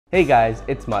Hey guys,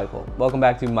 it's Michael. Welcome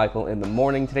back to Michael in the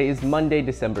Morning. Today is Monday,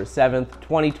 December 7th,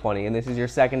 2020, and this is your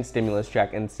second stimulus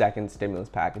check and second stimulus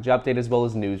package update, as well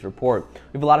as news report.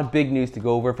 We have a lot of big news to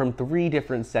go over from three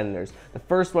different senators. The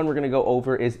first one we're going to go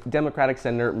over is Democratic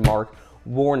Senator Mark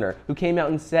Warner, who came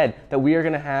out and said that we are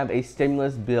going to have a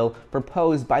stimulus bill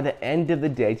proposed by the end of the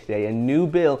day today, a new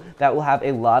bill that will have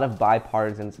a lot of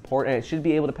bipartisan support, and it should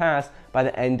be able to pass by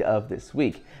the end of this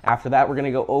week. After that, we're going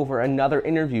to go over another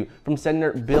interview from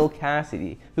Senator Bill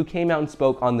Cassidy, who came out and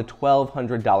spoke on the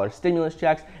 $1,200 stimulus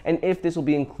checks and if this will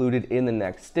be included in the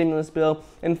next stimulus bill.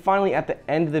 And finally, at the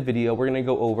end of the video, we're going to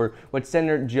go over what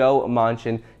Senator Joe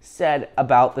Manchin said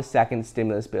about the second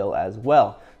stimulus bill as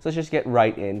well. So let's just get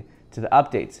right in to the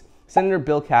updates. Senator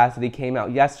Bill Cassidy came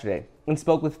out yesterday and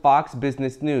spoke with Fox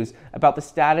Business News about the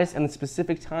status and the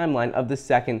specific timeline of the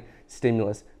second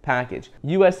stimulus package.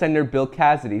 U.S. Senator Bill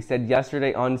Cassidy said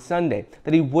yesterday on Sunday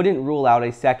that he wouldn't rule out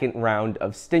a second round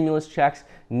of stimulus checks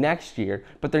next year,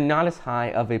 but they're not as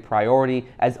high of a priority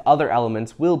as other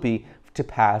elements will be to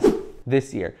pass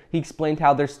this year. He explained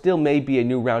how there still may be a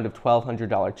new round of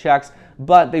 $1,200 checks,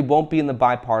 but they won't be in the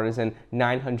bipartisan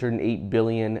 $908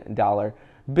 billion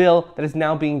bill that is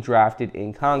now being drafted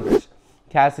in Congress.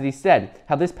 Cassidy said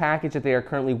how this package that they are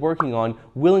currently working on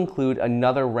will include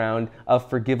another round of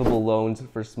forgivable loans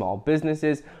for small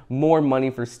businesses, more money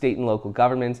for state and local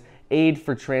governments, aid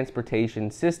for transportation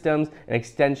systems, an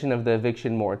extension of the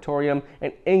eviction moratorium,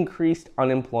 and increased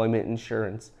unemployment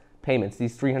insurance payments,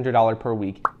 these $300 per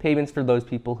week payments for those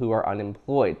people who are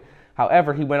unemployed.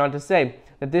 However, he went on to say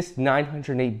that this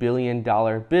 $908 billion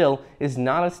bill is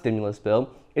not a stimulus bill.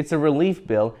 It's a relief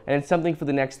bill, and it's something for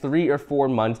the next 3 or 4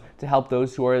 months to help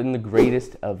those who are in the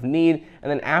greatest of need. And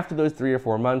then after those 3 or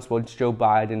 4 months, once Joe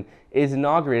Biden is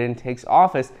inaugurated and takes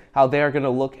office, how they are going to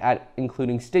look at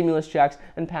including stimulus checks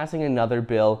and passing another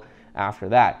bill after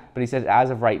that. But he says as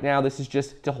of right now, this is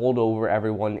just to hold over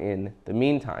everyone in the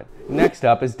meantime. Next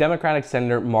up is Democratic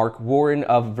Senator Mark Warner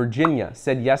of Virginia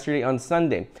said yesterday on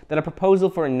Sunday that a proposal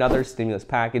for another stimulus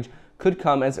package could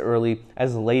come as early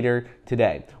as later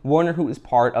today. Warner, who is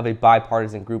part of a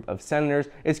bipartisan group of senators,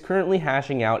 is currently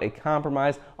hashing out a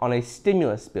compromise on a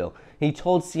stimulus bill. He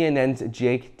told CNN's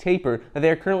Jake Tapper that they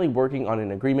are currently working on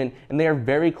an agreement and they are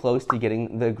very close to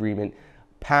getting the agreement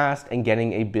passed and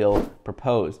getting a bill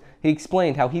proposed. He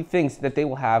explained how he thinks that they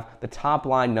will have the top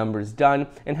line numbers done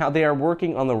and how they are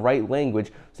working on the right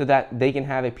language so that they can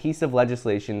have a piece of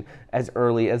legislation as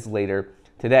early as later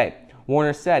today.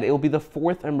 Warner said it will be the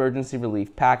fourth emergency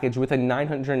relief package with a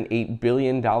 $908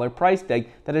 billion price tag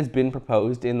that has been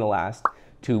proposed in the last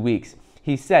 2 weeks.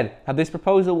 He said how this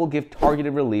proposal will give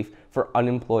targeted relief for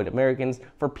unemployed Americans,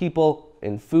 for people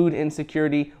in food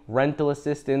insecurity, rental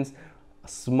assistance,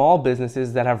 small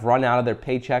businesses that have run out of their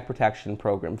Paycheck Protection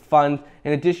Program fund,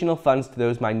 and additional funds to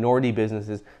those minority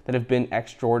businesses that have been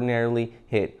extraordinarily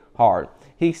hit hard.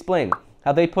 He explained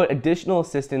how they put additional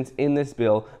assistance in this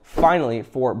bill, finally,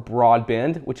 for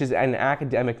broadband, which is an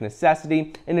academic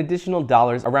necessity, and additional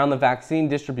dollars around the vaccine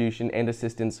distribution and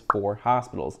assistance for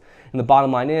hospitals. And the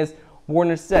bottom line is,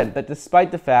 Warner said that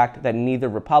despite the fact that neither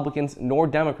Republicans nor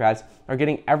Democrats are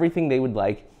getting everything they would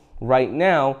like right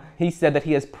now, he said that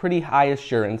he has pretty high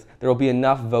assurance there will be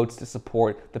enough votes to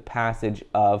support the passage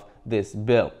of this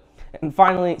bill. And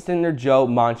finally, Senator Joe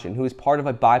Manchin, who is part of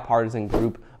a bipartisan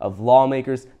group of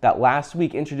lawmakers that last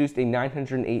week introduced a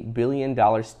 $908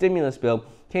 billion stimulus bill,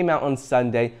 came out on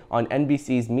Sunday on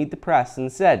NBC's Meet the Press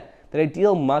and said that a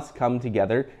deal must come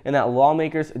together and that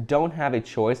lawmakers don't have a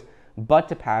choice but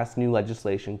to pass new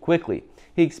legislation quickly.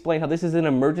 He explained how this is an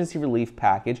emergency relief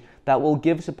package that will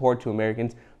give support to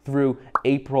Americans through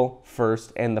April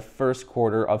 1st and the first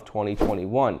quarter of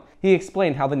 2021. He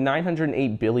explained how the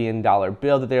 $908 billion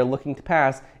bill that they are looking to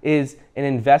pass is an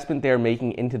investment they are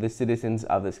making into the citizens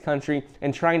of this country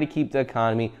and trying to keep the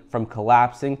economy from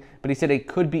collapsing. But he said it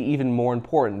could be even more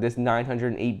important, this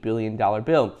 $908 billion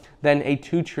bill, than a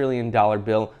 $2 trillion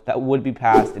bill that would be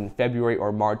passed in February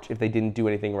or March if they didn't do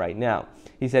anything right now.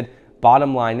 He said,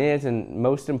 bottom line is, and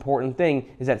most important thing,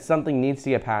 is that something needs to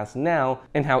get passed now,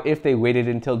 and how if they waited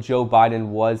until Joe Biden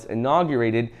was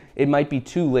inaugurated, it might be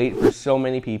too late for so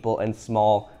many people and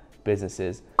small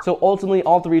businesses. So ultimately,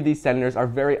 all three of these senators are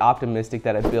very optimistic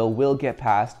that a bill will get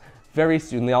passed very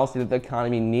soon. They all say that the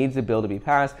economy needs a bill to be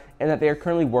passed, and that they are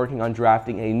currently working on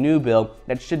drafting a new bill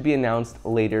that should be announced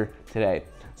later today.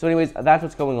 So anyways, that's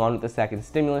what's going on with the second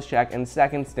stimulus check and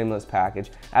second stimulus package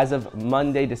as of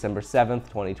Monday, December 7th,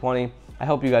 2020. I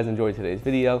hope you guys enjoyed today's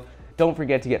video. Don't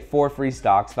forget to get 4 free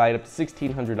stocks valued up to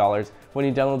 $1,600 when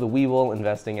you download the Webull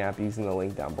investing app using the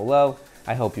link down below.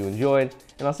 I hope you enjoyed,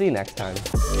 and I'll see you next time.